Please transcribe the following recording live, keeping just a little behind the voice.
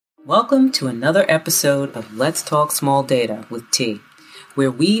Welcome to another episode of Let's Talk Small Data with T,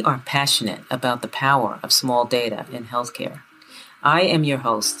 where we are passionate about the power of small data in healthcare. I am your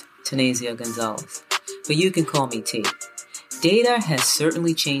host, Tanazia Gonzalez, but you can call me T. Data has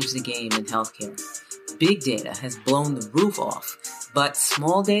certainly changed the game in healthcare. Big data has blown the roof off, but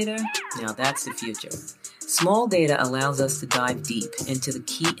small data, now that's the future. Small data allows us to dive deep into the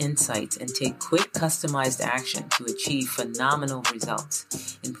key insights and take quick, customized action to achieve phenomenal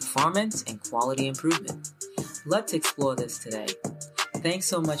results in performance and quality improvement. Let's explore this today. Thanks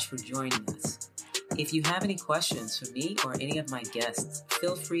so much for joining us. If you have any questions for me or any of my guests,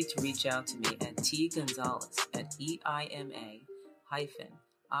 feel free to reach out to me at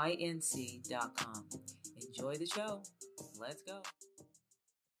tgonzalez@eima-inc.com. Enjoy the show. Let's go.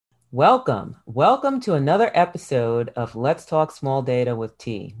 Welcome to another episode of Let's Talk Small Data with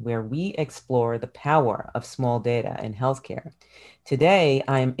T, where we explore the power of small data in healthcare. Today,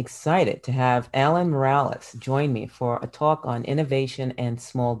 I'm excited to have Alan Morales join me for a talk on innovation and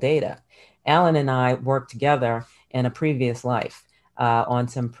small data. Alan and I worked together in a previous life on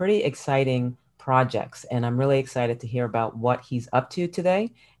some pretty exciting projects, and I'm really excited to hear about what he's up to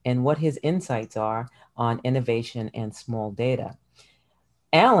today and what his insights are on innovation and small data.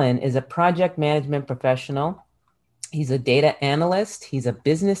 Alan is a project management professional. He's a data analyst. He's a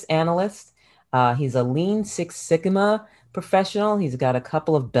business analyst. He's a Lean Six Sigma professional. He's got a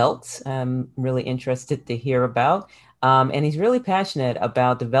couple of belts I'm really interested to hear about. And he's really passionate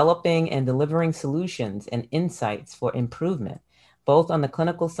about developing and delivering solutions and insights for improvement, both on the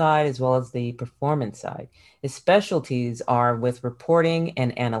clinical side as well as the performance side. His specialties are with reporting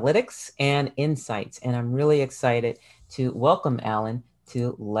and analytics and insights. And I'm really excited to welcome Alan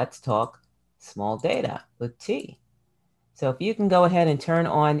to Let's Talk Small Data with T. So if you can go ahead and turn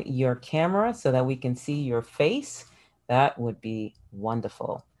on your camera so that we can see your face, that would be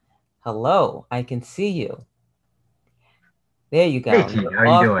wonderful. Hello, I can see you. There you go. Hey, T, how are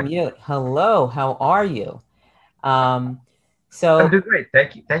you doing? Mute. Hello, how are you? I'm doing great.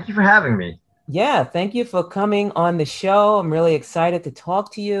 Thank you for having me. Yeah, thank you for coming on the show. I'm really excited to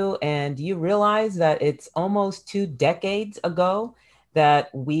talk to you. And do you realize that it's almost 2 decades ago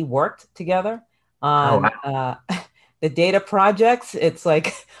that we worked together on the data projects? It's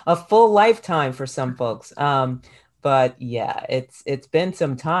like a full lifetime for some folks. But yeah, it's been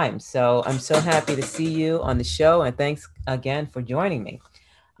some time. So I'm so happy to see you on the show. And thanks again for joining me.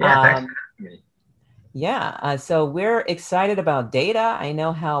 Yeah, thanks for having me. Yeah, so we're excited about data. I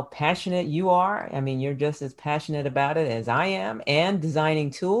know how passionate you are. I mean, you're just as passionate about it as I am, and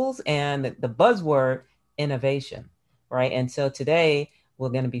designing tools and the buzzword innovation, right? And so today we're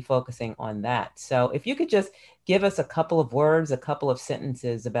going to be focusing on that. So if you could just give us a couple of words, a couple of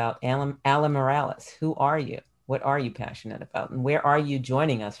sentences about Alan Morales. Who are you? What are you passionate about? And where are you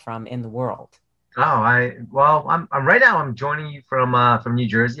joining us from in the world? I'm right now. I'm joining you from New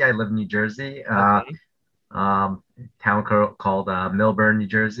Jersey. I live in New Jersey, Okay. town called Millburn, New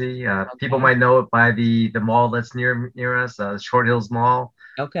Jersey. Okay. People might know it by the mall that's near us, Short Hills Mall.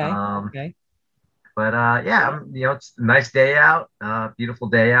 Okay. But yeah, it's a nice day out, beautiful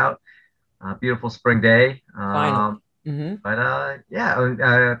day out, beautiful spring day. Finally. Mm-hmm. But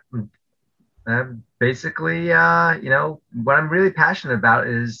yeah, basically, what I'm really passionate about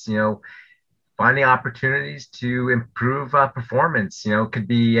is, finding opportunities to improve performance. It could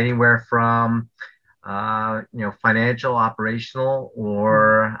be anywhere from, financial, operational,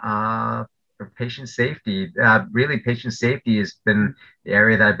 or patient safety. Really, patient safety has been the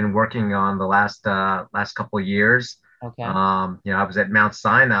area that I've been working on the last couple of years. Okay. I was at Mount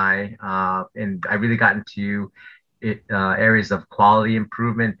Sinai, and I really got into areas of quality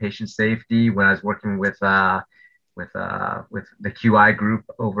improvement, patient safety when I was working with the QI group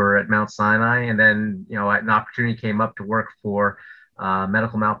over at Mount Sinai. And then, an opportunity came up to work for a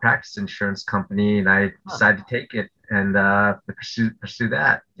medical malpractice insurance company, and I decided to take it and pursue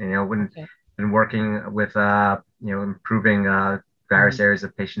that. Been working with improving various areas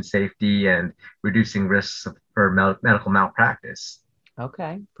of patient safety and reducing risks for medical malpractice.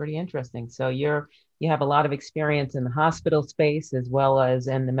 Okay, pretty interesting. So you have a lot of experience in the hospital space as well as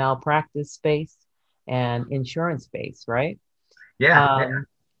in the malpractice space and insurance space, right? Yeah.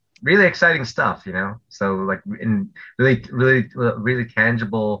 Really exciting stuff, So like in really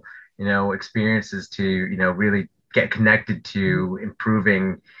tangible, experiences to, really get connected to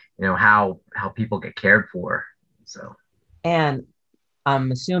improving, how people get cared for. So. And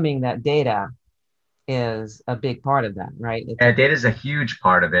I'm assuming that data is a big part of that, right? Data is a huge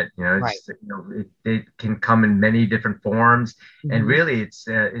part of it. Right. It can come in many different forms, and really,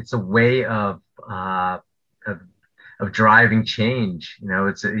 it's a way of of driving change. You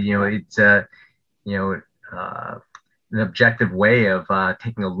know, uh, an objective way of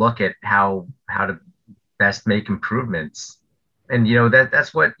taking a look at how to best make improvements. And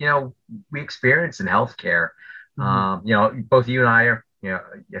that's what we experience in healthcare. Mhm. Both you and I are.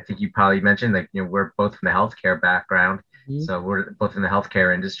 I think you probably mentioned that we're both from the healthcare background, Mhm. so we're both in the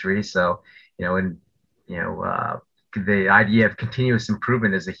healthcare industry. So and you know the idea of continuous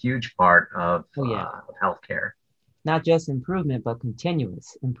improvement is a huge part Oh yeah, of healthcare. not just improvement, but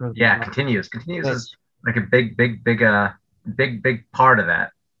continuous improvement, Yeah, right? continuous is Which, like a big part of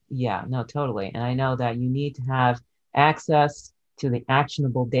that. yeah, no, totally. And I know that you need to have access to the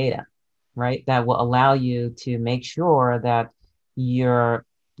actionable data, right? That will allow you to make sure that you're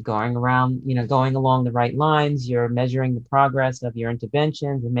going along the right lines, you're measuring the progress of your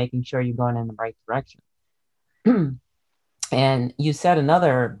interventions and making sure you're going in the right direction. And you said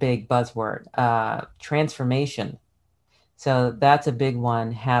another big buzzword, transformation. So that's a big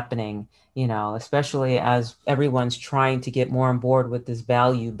one happening, especially as everyone's trying to get more on board with this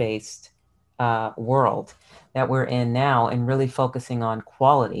value-based world that we're in now and really focusing on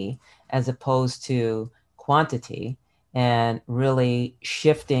quality as opposed to quantity and really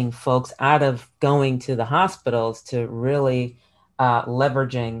shifting folks out of going to the hospitals to really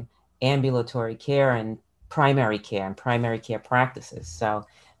leveraging ambulatory care and primary care practices. So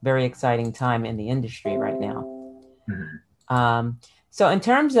very exciting time in the industry right now. Mhm. Um, so, in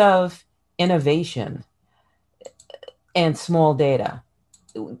terms of innovation and small data,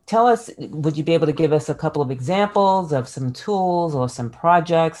 tell us, would you be able to give us a couple of examples of some tools or some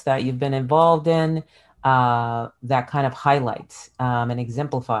projects that you've been involved in that kind of highlights and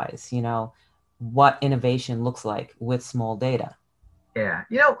exemplifies, what innovation looks like with small data? Yeah,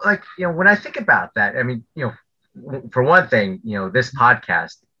 when I think about that, I mean, for one thing, this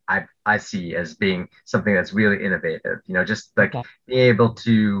podcast I see as being something that's really innovative. Just like Okay. being able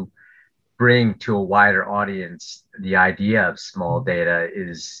to bring to a wider audience the idea of small data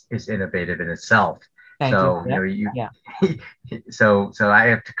is innovative in itself. Thank you. So Yep. Yeah. so I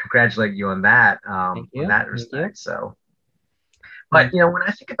have to congratulate you Thank on you. that Thank you. respect. So, but Thank you. when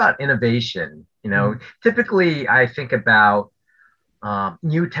I think about innovation, Mhm. typically I think about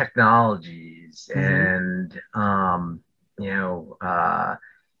new technologies Mhm. and you know uh,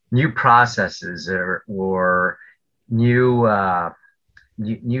 new processes or new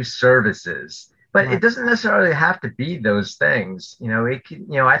new services. But it Right. doesn't necessarily have to be those things.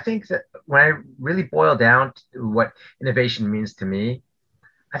 I think that when I really boil down to what innovation means to me,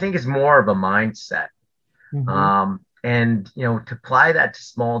 I think it's more of a mindset. Mhm. And to apply that to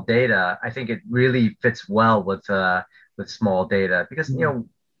small data, I think it really fits well with small data because Mhm.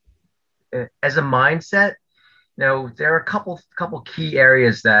 as a mindset, there are a couple key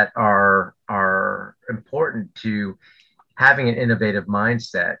areas that are important to having an innovative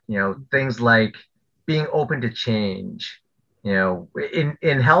mindset. Things like being open to change.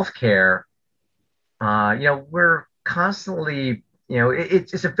 In healthcare, we're constantly,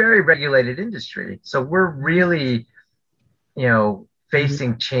 it's a very regulated industry, so we're Mhm. really, Mhm.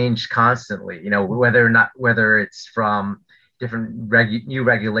 facing change constantly. Whether it's from new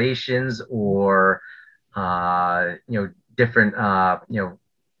regulations or different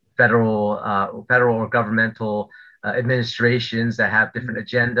federal or governmental administrations that have different Mhm.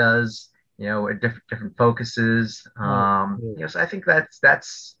 agendas, and different focuses. Oh, absolutely. So I think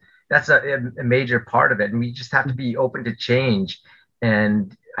that's a major part of it, and we just have to be open to change.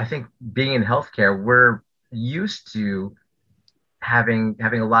 And I think being in healthcare, we're used to having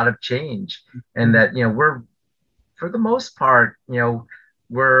a lot of change, and Mhm. that we're for the most part,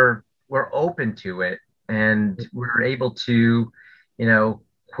 we're open to it, and we're able to,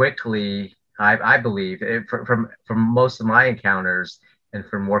 quickly. I believe from most of my encounters and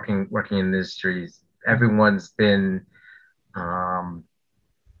from working in industries, Mhm. um,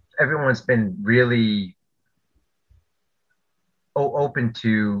 everyone's been really open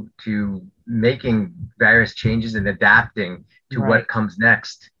to making various changes and adapting to Right. what comes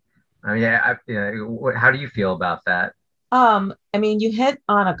next. I mean, how do you feel about that? I mean, you hit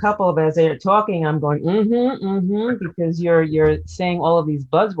on a couple of as they're talking, I'm going, because you're saying all of these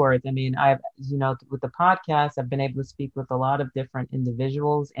buzzwords. I mean, with the podcast, I've been able to speak with a lot of different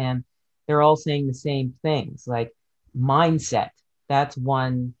individuals, and they're all saying the same things, like mindset. That's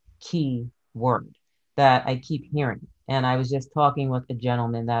one key word that I keep hearing. And I was just talking with a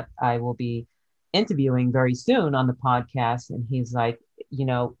gentleman that I will be interviewing very soon on the podcast, and he's like,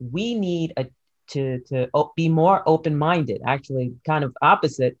 we need to be more open-minded, actually kind of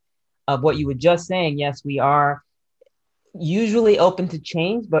opposite of what you were just saying. Yes, we are usually open to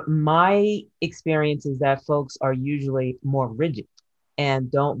change, but my experience is that folks are usually more rigid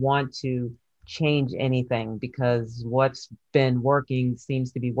and don't want to change anything because what's been working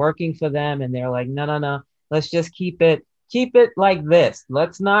seems to be working for them, and they're like, no, no, no, let's just keep it like this.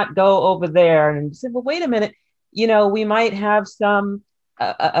 Let's not go over there. And say, well, wait a minute, we might have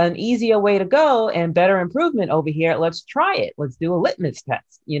an easier way to go and better improvement over here. Let's try it. Let's do a litmus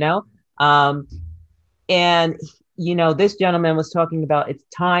test. Um, and, this gentleman was talking about it's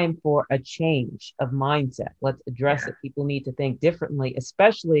time for a change of mindset. Let's address Yeah. it. People need to think differently,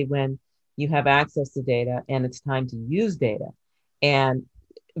 especially when you have access to data and it's time to use data and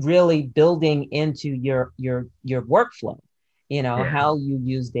really building into your workflow, Yeah. how you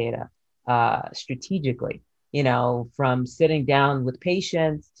use data strategically, from sitting down with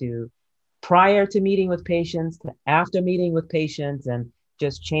patients to prior to meeting with patients to after meeting with patients and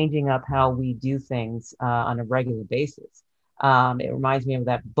just changing up how we do things on a regular basis. It reminds me of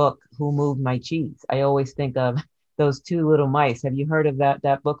that book, Who Moved My Cheese? I always think of those two little mice. Have you heard of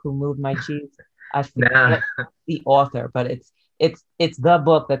that book, Who Moved My Cheese? I Nah. forget the author, but it's the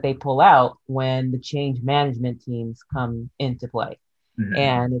book that they pull out when the change management teams come into play. Mhm.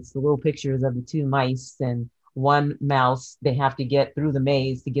 And it's the little pictures of the two mice, and one mouse, they have to get through the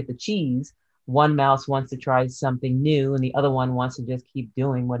maze to get the cheese. One mouse wants to try something new, and the other one wants to just keep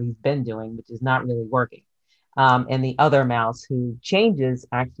doing what he's been doing, which is not really working. And the other mouse who changes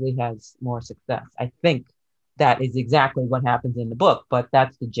actually has more success. I think that is exactly what happens in the book, but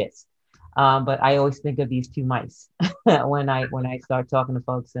that's the gist. But I always think of these two mice when I start talking to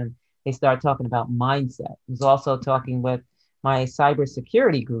folks and they start talking about mindset. I was also talking with my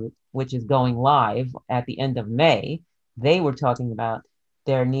cybersecurity group, which is going live at the end of May. They were talking about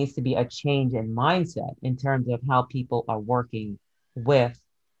there needs to be a change in mindset in terms of how people are working with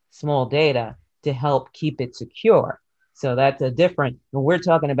small data to help keep it secure. So that's a different, we're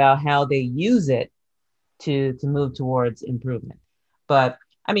talking about how they use it to move towards improvement. But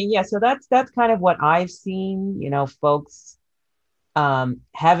I mean, yeah, so that's kind of what I've seen. Folks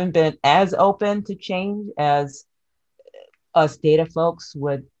haven't been as open to change as us data folks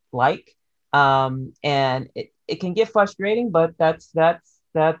would like. And it can get frustrating, but that's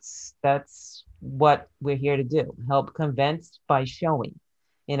what we're here to do. Help convince by showing.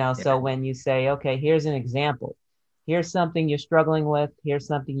 So Yeah. when you say, okay, here's an example. Here's something you're struggling with. Here's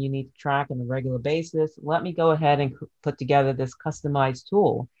something you need to track on a regular basis. Let me go ahead and put together this customized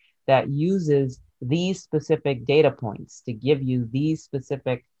tool that uses these specific data points to give you these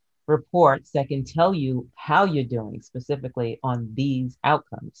specific reports that can tell you how you're doing specifically on these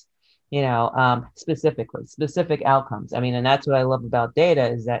outcomes, specific outcomes. I mean, and that's what I love about data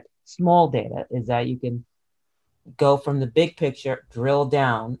is that small data is that you can go from the big picture, drill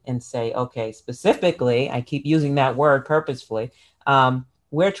down and say, okay, specifically, I keep using that word purposefully.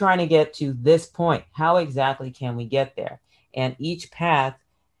 We're trying to get to this point. How exactly can we get there? And each path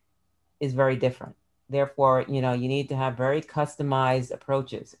is very different. Therefore, you need to have very customized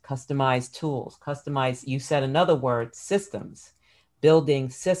approaches, customized tools, customized, you said another word, systems, building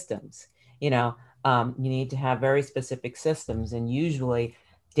systems. You need to have very specific systems, and usually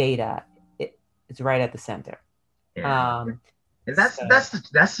data it's right at the center. Yeah. Um, And so, that's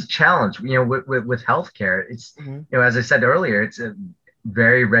the challenge, with healthcare. It's, mhm, as I said earlier, it's a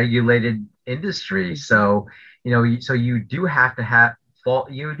very regulated industry. mhm, So, so you do have to have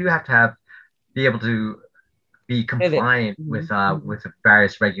be able to be pivot. compliant Mhm, mhm, with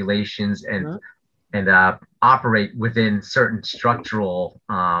various regulations mhm. and operate within certain structural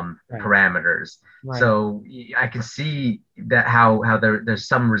Right, parameters. right. So I can see that how there's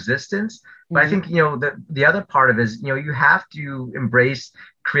some resistance, but I Mhm. think the other part of it is you have to embrace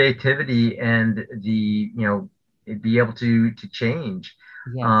creativity and be able to change.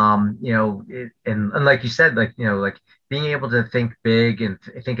 Yes. And like you said, like being able to think big and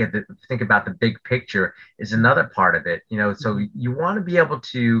think about the big picture is Mhm, another part of it. So mhm. you want to be able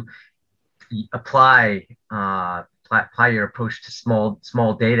to apply apply your approach to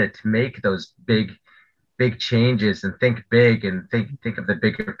small data to make those big changes and think big and think of the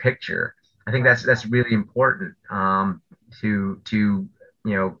bigger picture. I think Right. that's really important, to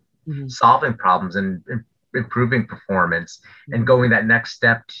you know Mhm, solving problems and improving performance and mhm. going that next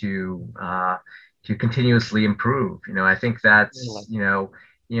step to continuously improve. I think that's Totally.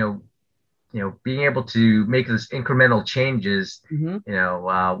 being able to make those incremental changes, Mhm.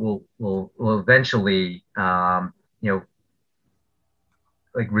 will eventually, you know,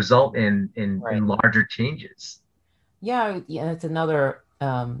 like result Right. in larger changes. Yeah, yeah, it's another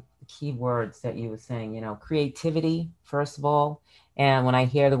key words that you were saying, creativity, first of all. And when I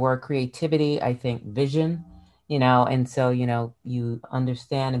hear the word creativity, I think vision. and so, you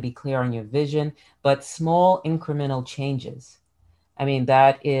understand and be clear on your vision, but small incremental changes. I mean,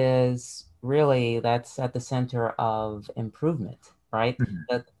 that's at the center of improvement, right? Mhm.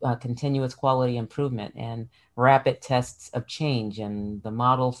 The continuous quality improvement and rapid tests of change, and the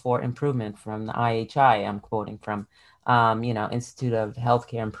model for improvement from the IHI, I'm quoting from, Institute of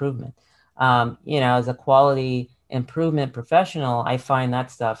Healthcare Improvement. As a quality improvement professional, I find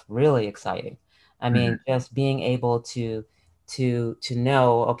that stuff really exciting. I mean, Mhm. just being able to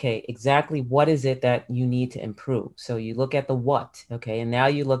know, okay, exactly what is it that you need to improve. So you look at the what, okay, and now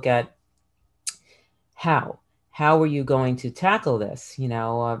you look at how. How are you going to tackle this?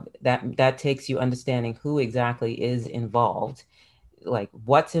 That takes you understanding who exactly is involved, like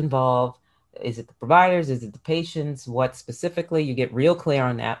what's involved. Is it the providers? Is it the patients? What specifically? You get real clear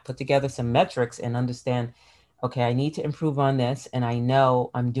on that, put together some metrics and understand, okay, I need to improve on this. And I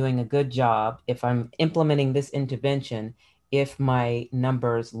know I'm doing a good job if I'm implementing this intervention, if my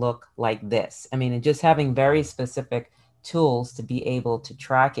numbers look like this. I mean, and just having very specific tools to be able to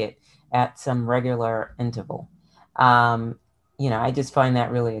track it at some regular interval. Um, I just find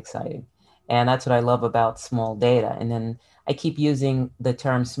that really exciting. And that's what I love about small data. And then I keep using the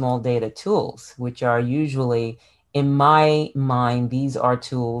term small data tools, which are usually, in my mind, these are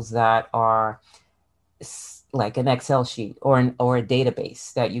tools that are like an Excel sheet or a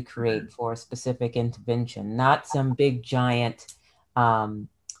database that you create for a specific intervention, not some big giant um,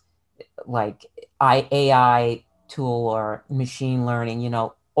 like AI tool or machine learning.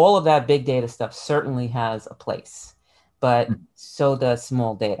 All of that big data stuff certainly has a place, but so does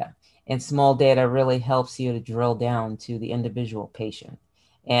small data. And small data really helps you to drill down to the individual patient.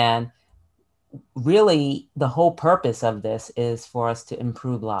 And really, the whole purpose of this is for us to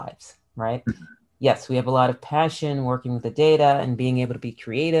improve lives, right? Yes, we have a lot of passion working with the data and being able to be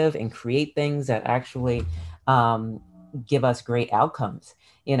creative and create things that actually um, give us great outcomes,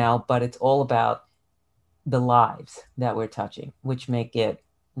 but it's all about the lives that we're touching, which make it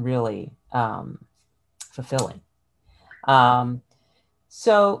really fulfilling. Um,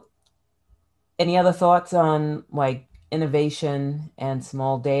 so, any other thoughts on like innovation and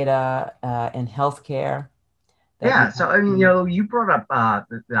small data in healthcare that you Yeah, so I mean, you brought up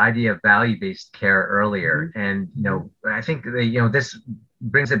the idea of value-based care earlier, Mhm, and mhm, I think that, this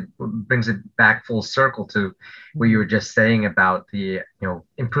brings it back full circle to what you mhm. were just saying about the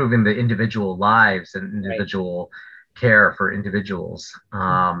improving the individual lives and Right. individual care for individuals.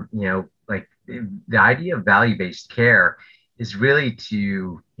 Mhm, Like the idea of value-based care is really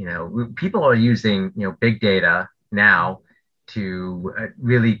to people are using big data now to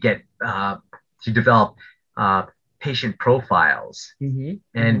really get to develop uh, patient profiles. mhm, mhm.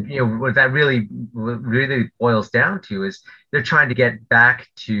 And what really boils down to is they're trying to get back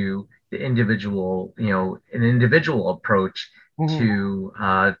to the individual, an individual approach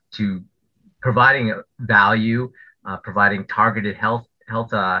Mhm. to providing value, providing targeted health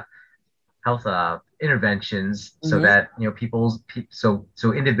interventions so Mhm. that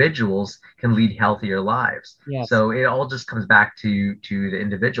so individuals can lead healthier lives. Yes. So it all just comes back to the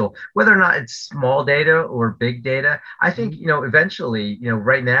individual, whether or not it's small data or big data. I think Mhm. eventually,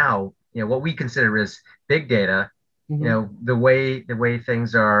 right now, what we consider as big data, Mhm. the way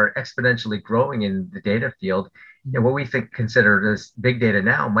things are exponentially growing in the data field, Mhm. what we think considered as big data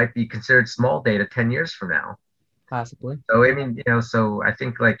now might be considered small data 10 years from now. Possibly. So I Yeah. mean, so I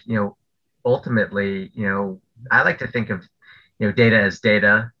think like, ultimately, I like to think of, data as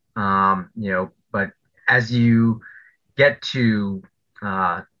data. But as you get to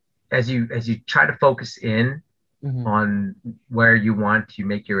uh as you try to focus in Mhm. on where you want to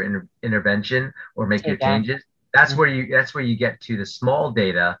make your intervention or make your Take action. changes, that's Mhm. where you get to the small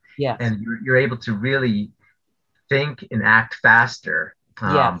data, Yes. and you're able to really think and act faster,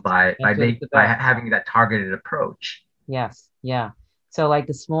 Yes. by That's what it's about. having that targeted approach. Yes. Yeah. So like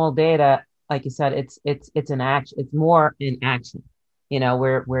the small data, like you said, it's an action. It's more in action.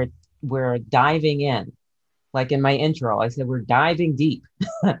 We're diving in. Like in my intro, I said we're diving deep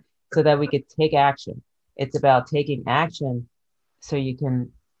so that we could take action. It's about taking action so you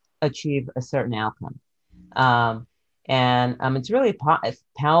can achieve a certain outcome. Um, and it's really it's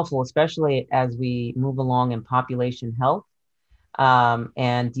powerful, especially as we move along in population health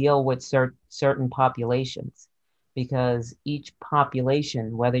and deal with certain populations. Because each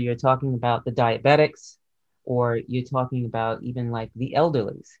population, whether you're talking about the diabetics or you're talking about even like the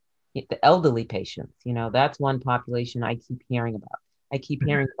elderly patients, that's one population I keep hearing about. I keep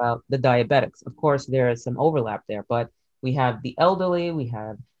hearing about the diabetics. Of course, there is some overlap there, but we have the elderly, we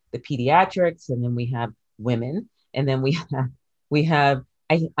have the pediatrics, and then we have women, and then we have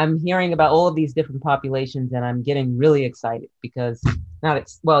I'm hearing about all of these different populations, and I'm getting really excited because now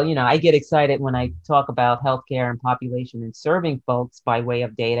it's, well, I get excited when I talk about healthcare and population and serving folks by way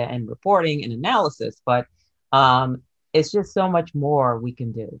of data and reporting and analysis, but it's just so much more we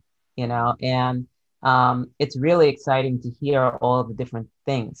can do, and it's really exciting to hear all of the different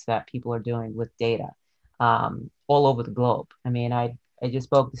things that people are doing with data all over the globe. I mean, I just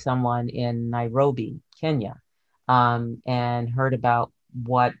spoke to someone in Nairobi, Kenya, and heard about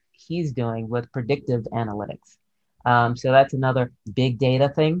what he's doing with predictive analytics. So that's another big data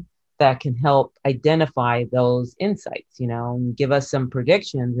thing that can help identify those insights, and give us some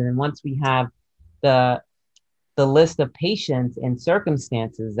predictions. And then once we have the list of patients and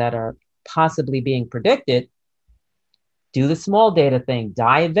circumstances that are possibly being predicted, do the small data thing,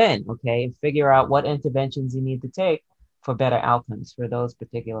 dive in, okay, and figure out what interventions you need to take for better outcomes for those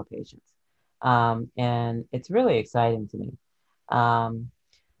particular patients. And it's really exciting to me.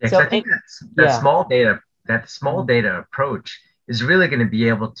 Yes, So, I think yeah. that small Mhm. data approach is really going to be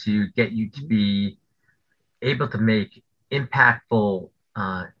able to get you to be able to make impactful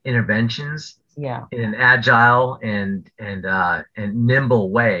interventions Yeah. in an agile and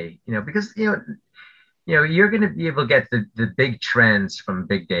nimble way. Because you're going to be able to get the big trends from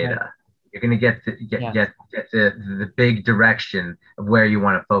big Right. data. You're going to get Yeah. get the big direction of where you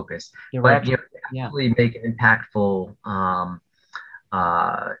want to focus. But Direction. Yeah. actually make an impactful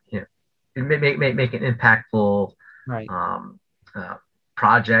make an impactful Right. um, uh,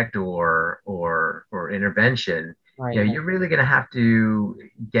 project or intervention. Right. Right. You're really going to have to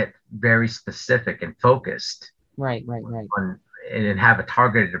get very specific and focused Right. Right. Right. on and have a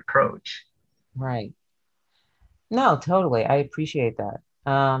targeted approach. Right. No, totally. I appreciate that.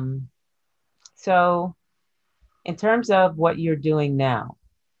 So in terms of what you're doing now,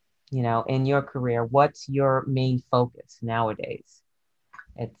 in your career, what's your main focus nowadays?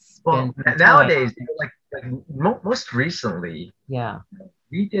 It's been Well, some time. nowadays, most recently, Yeah.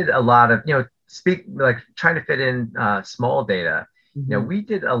 we did a lot of, speak like trying to fit in small data. Hmm. We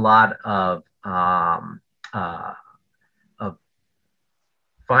did a lot uh, of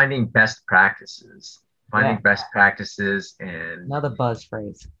finding best practices, Yeah. and Another buzz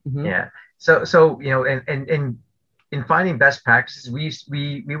phrase. Hmm. yeah. So and in finding best practices,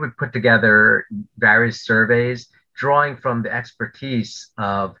 we would put together various surveys drawing from the expertise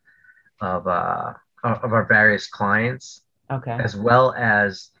of uh, of our various clients, Okay. as well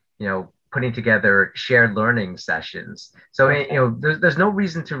as putting together shared learning sessions. So Okay. there's no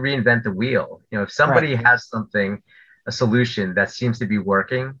reason to reinvent the wheel. If Right. somebody has a solution that seems to be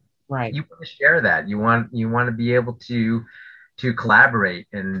working, Right. you want to share that. You want to be able to collaborate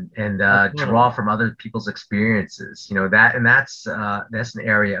and Oh, draw totally. from other people's experiences. That's an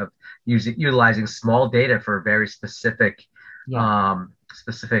area of utilizing small data for very Yeah.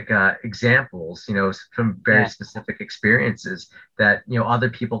 specific examples, from very Yeah. specific experiences that other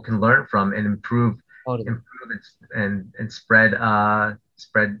people can learn from and Totally. improve and spread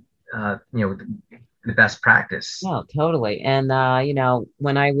the best practice. No, totally. And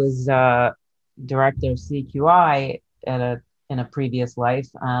when I was director of CQI at a in a previous life,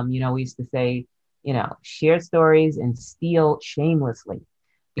 we used to say, share stories and steal shamelessly,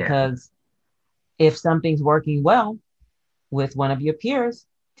 Yeah. because if something's working well with one of your peers,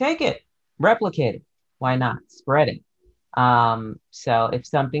 take it, replicate it. Why not? Spread it. So if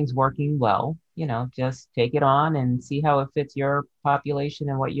something's working well, just take it on and see how it fits your population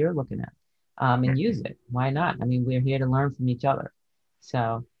and what you're looking at, Yeah. and use it. Why not? I mean, we're here to learn from each other.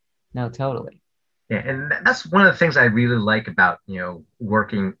 So, no, totally. Yeah, and that's one of the things I really like about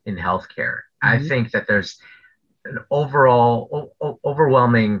working in healthcare. I Hmm. think that there's an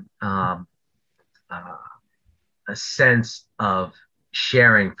overwhelming uh, a sense of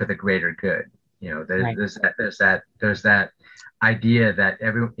sharing for the greater good. Right. There's that idea that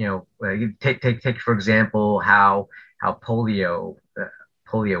you take for example how polio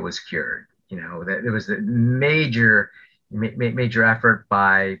was cured. That there was a major effort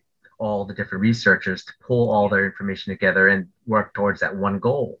by all the different researchers to pull all Yeah. their information together and work towards that one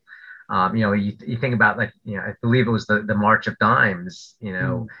goal. You think about, like, I believe it was the March of Dimes,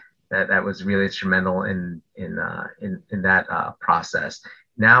 Mm. that was really instrumental in that process.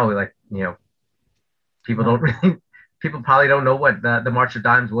 Now, like, people don't Right. really people probably don't know what the March of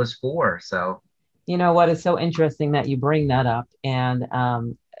Dimes was for. So You know what is so interesting that you bring that up, and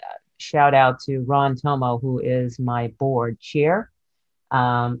shout out to Ron Tomo, who is my board chair.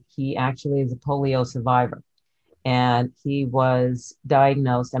 He actually is a polio survivor, and he was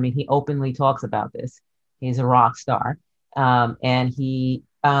diagnosed. I mean, he openly talks about this. He's a rock star. And he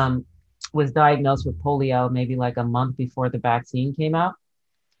was diagnosed with polio maybe like a month before the vaccine came out.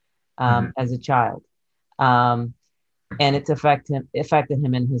 Mhm. as a child. Um, and it's affected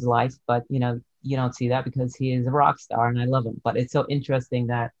him in his life. But you don't see that because he is a rock star, and I love him. But it's so interesting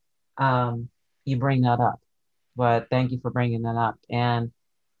that um, you bring that up. But thank you for bringing that up. And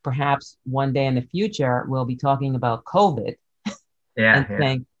perhaps one day in the future, we'll be talking about COVID Yeah, and yeah,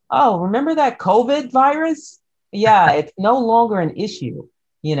 saying, "Oh, remember that COVID virus? Yeah, it's no longer an issue.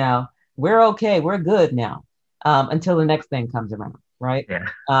 You know, we're okay, we're good now, until the next thing comes around, right? yeah,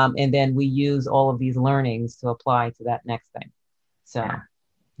 And then we use all of these learnings to apply to that next thing. So, yeah.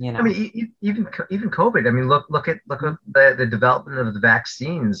 you I know, mean, even COVID. I mean, look at the development of the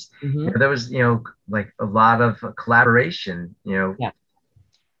vaccines. mm-hmm. There was like a lot of collaboration. Yeah.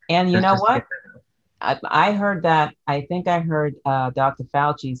 And you know Just to what? get I heard that. I think I heard Dr.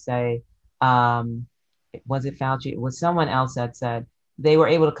 Fauci say, um, was it Fauci? It was someone else that said they were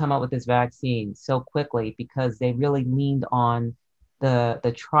able to come up with this vaccine so quickly because they really leaned on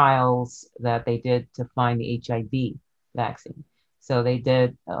the trials that they did to find the HIV vaccine. So they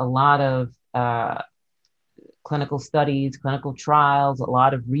did a lot of clinical studies, clinical trials, a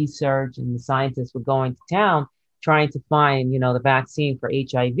lot of research, and the scientists were going to town trying to find, the vaccine for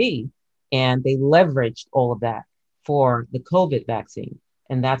HIV, and they leveraged all of that for the COVID vaccine,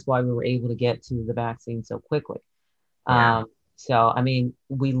 and that's why we were able to get to the vaccine so quickly. yeah, So, I mean,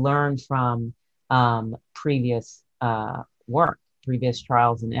 we learned from previous work, previous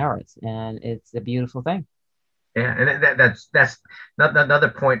trials and errors, and it's a beautiful thing. yeah, and that's another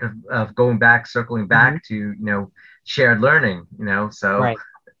point of going back, circling Hmm. back to shared learning. So Right.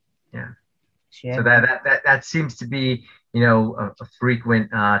 yeah, so Shared learning. that seems to be a frequent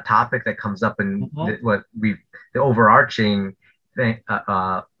topic that comes up in Mhm. what we the overarching thing.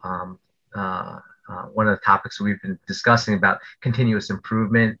 Uh, one of the topics we've been discussing about continuous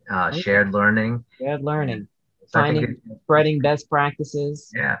improvement, Oh, yeah. shared learning, Shared and learning, so I think finding, spreading best practices.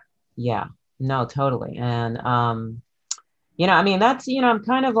 yeah. Yeah, no, totally. And, I mean, that's, I'm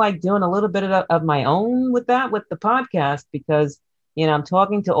kind of like doing a little bit of my own with that, with the podcast, because, I'm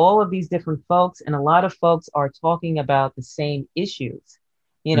talking to all of these different folks, and a lot of folks are talking about the same issues,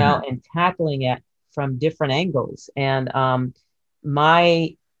 Mhm. and tackling it from different angles. And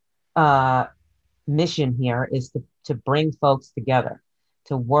my uh, mission here is to bring folks together,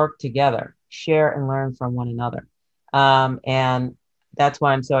 to work together, share and learn from one another. And that's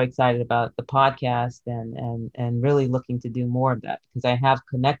why I'm so excited about the podcast and really looking to do more of that because I have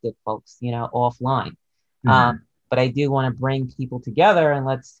connected folks, offline. Um, Mhm. but I do want to bring people together and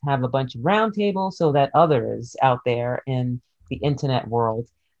let's have a bunch of roundtables so that others out there in the internet world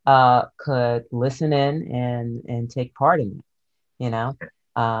could listen in and take part in it, you know.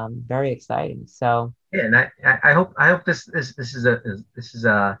 Very exciting. So, Yeah, and I hope this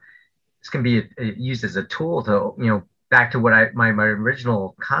can be used as a tool to back to what my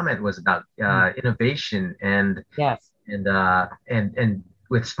original comment was about mm, innovation yes. and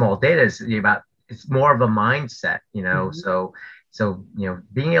with small data is about it's more of a mindset, Hmm. so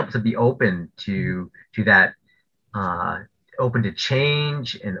being able to be open Hmm. to that, uh, open to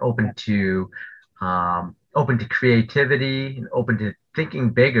change and Yeah. open to creativity and open to thinking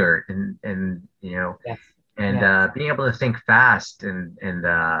bigger Yes. and Yes. being able to think fast Being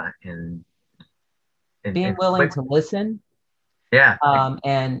and willing quick. to listen, Yeah,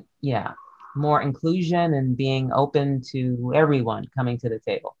 and yeah, more inclusion and being open to everyone coming to the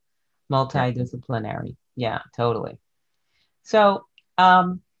table. yeah. Multidisciplinary. Yeah, totally. So,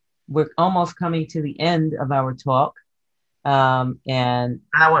 um, we're almost coming to the end of our talk. And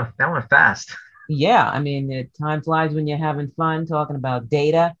That went fast. yeah, I mean, time flies when you're having fun talking about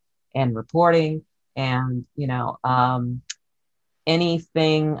data and reporting and,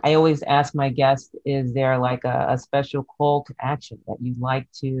 anything. I always ask my guests, is there like a special call to action that you'd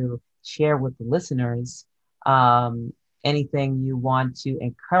like to share with the listeners? Um, Anything you want to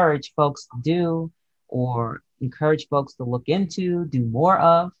encourage folks to do or encourage folks to look into, do more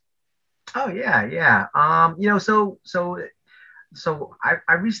of? Oh yeah, yeah. So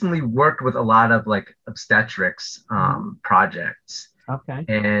I recently worked with a lot of like obstetrics Mhm. projects. Okay.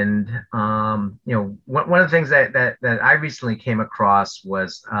 And one of the things that I recently came across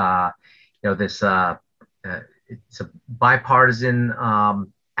was this it's a bipartisan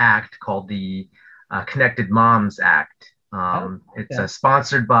act called the Connected Moms Act. Oh, It's okay.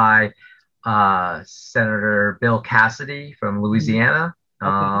 sponsored by Senator Bill Cassidy from Mhm. Louisiana.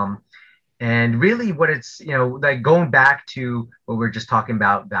 Okay. And really, what it's, like going back to what we are just talking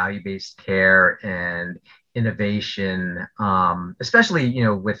about, value-based care and innovation, especially,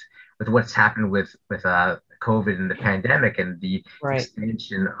 with what's happened with COVID and the pandemic and the Right.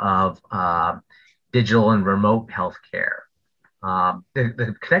 expansion of digital and remote healthcare.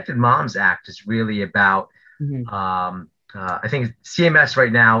 the Connected Moms Act is really about. Hmm. I think CMS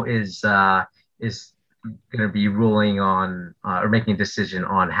right now is going to be ruling on or making a decision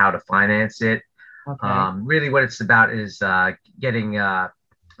on how to finance it. Okay. Really, what it's about is getting uh,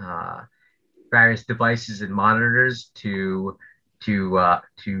 various devices and monitors to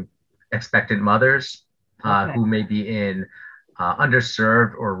expectant mothers Okay. who may be in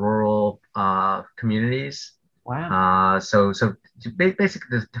underserved or rural communities. Wow. So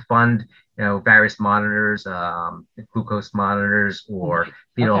basically to fund various monitors, glucose monitors or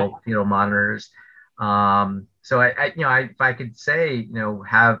Mhm. Okay. fetal monitors. So if I could say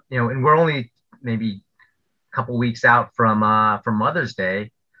have and we're only maybe a couple weeks out from Mother's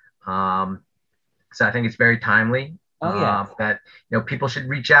Day. Um, so I think it's very timely Oh, yes. that people should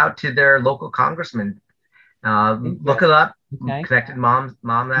reach out to their local congressman. Look it Interesting. up, Okay. Connected Mom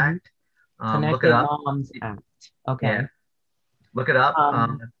Hmm. Act. Look it Connected up. Moms Act. Yeah, Okay. look it up.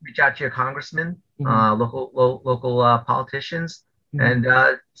 Um, Reach out to your congressman, mhm, local politicians, mhm.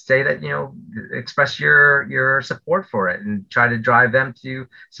 and say that express your support for it, and try to drive them to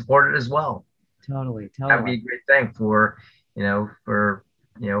support it as well. Totally, That would totally. be a great thing for you know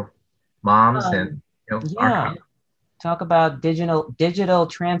moms and Um, our yeah. community. Talk about digital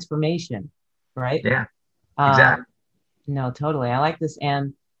transformation, right? Yeah, exactly. Um, no, totally. I like this.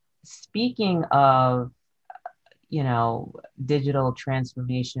 And speaking of, digital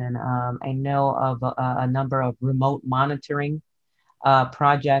transformation, I know of a number of remote monitoring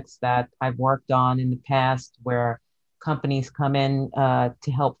projects that I've worked on in the past where companies come in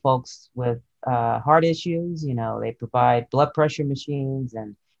to help folks with heart issues. They provide blood pressure machines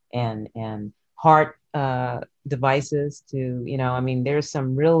and heart devices to, I mean, there's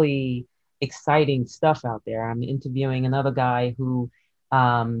some really exciting stuff out there. I'm interviewing another guy who,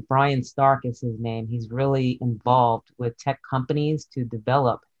 Brian Stark is his name. He's really involved with tech companies to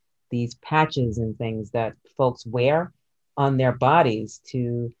develop these patches and things that folks wear on their bodies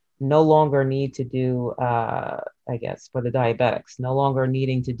to no longer need to do, I guess, for the diabetics, no longer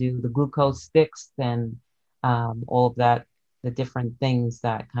needing to do the glucose sticks and all of that, the different things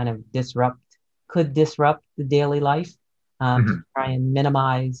that kind of could disrupt the daily life to Mhm. try and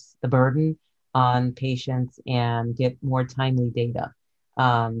minimize the burden on patients and get more timely data.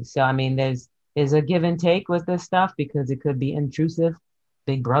 So, I mean, there's a give and take with this stuff because it could be intrusive,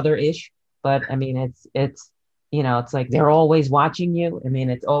 Big Brother-ish, but I mean, it's like they're always watching you. I mean,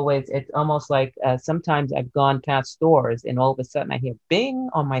 it's almost like sometimes I've gone past stores and all of a sudden I hear bing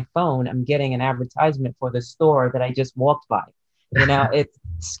on my phone. I'm getting an advertisement for the store that I just walked by. It's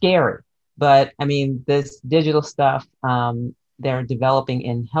scary. But I mean, this digital stuff they're developing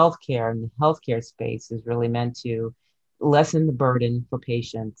in healthcare and the healthcare space is really meant to lessen the burden for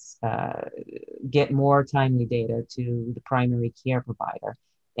patients, get more timely data to the primary care provider,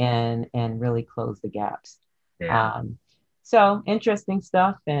 and really close the gaps. Yeah. Um, so interesting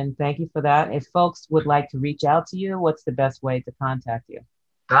stuff, and thank you for that. If folks would like to reach out to you, what's the best way to contact you?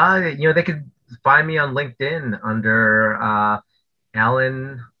 They could find me on LinkedIn under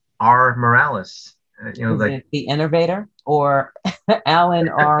Alan R. Morales. Is Like, it the innovator or Alan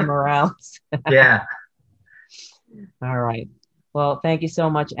R. Morales? yeah, All right. Well, thank you so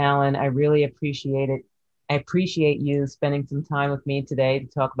much, Alan. I really appreciate it. I appreciate you spending some time with me today to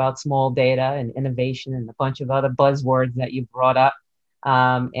talk about small data and innovation and a bunch of other buzzwords that you brought up.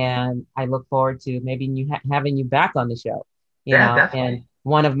 And I look forward to maybe having you back on the show, yeah, and definitely.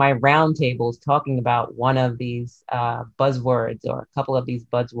 one of my roundtables talking about one of these buzzwords or a couple of these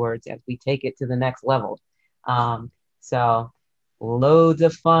buzzwords as we take it to the next level. So loads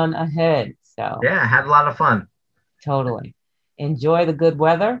of fun ahead. So Yeah, I had a lot of fun. totally. Enjoy the good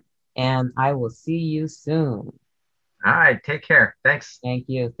weather, and I will see you soon. All right, take care. Thanks. Thank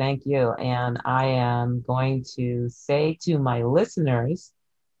you. Thank you. And I am going to say to my listeners,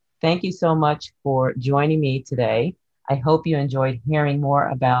 thank you so much for joining me today. I hope you enjoyed hearing more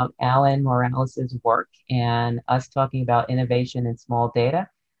about Alan Morales' work and us talking about innovation in small data.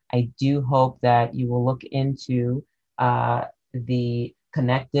 I do hope that you will look into the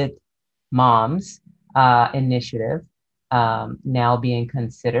Connected Moms initiative now being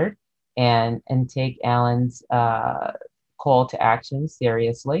considered and take Alan's call to action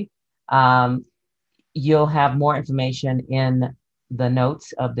seriously. Um, you'll have more information in the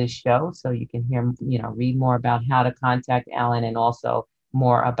notes of this show so you can read more about how to contact Alan and also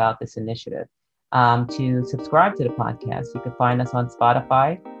more about this initiative. To subscribe to the podcast, you can find us on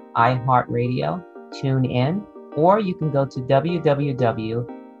Spotify, iHeartRadio, TuneIn, or you can go to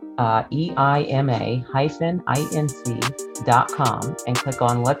www.eima-inc.com and click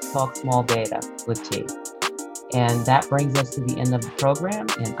on Let's Talk Small Data with T. And that brings us to the end of the program.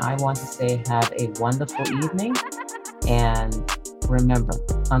 And I want to say have a wonderful evening. And remember,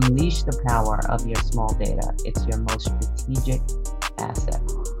 unleash the power of your small data. It's your most strategic asset.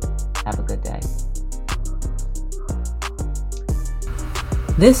 Have a good day.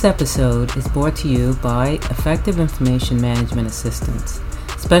 This episode is brought to you by Effective Information Management Assistance,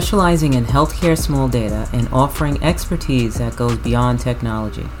 specializing in healthcare small data and offering expertise that goes beyond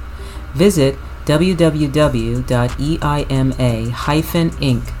technology. Visit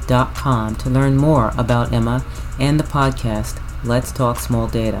www.eima-inc.com to learn more about Emma and the podcast Let's Talk Small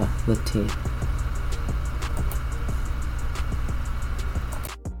Data with T.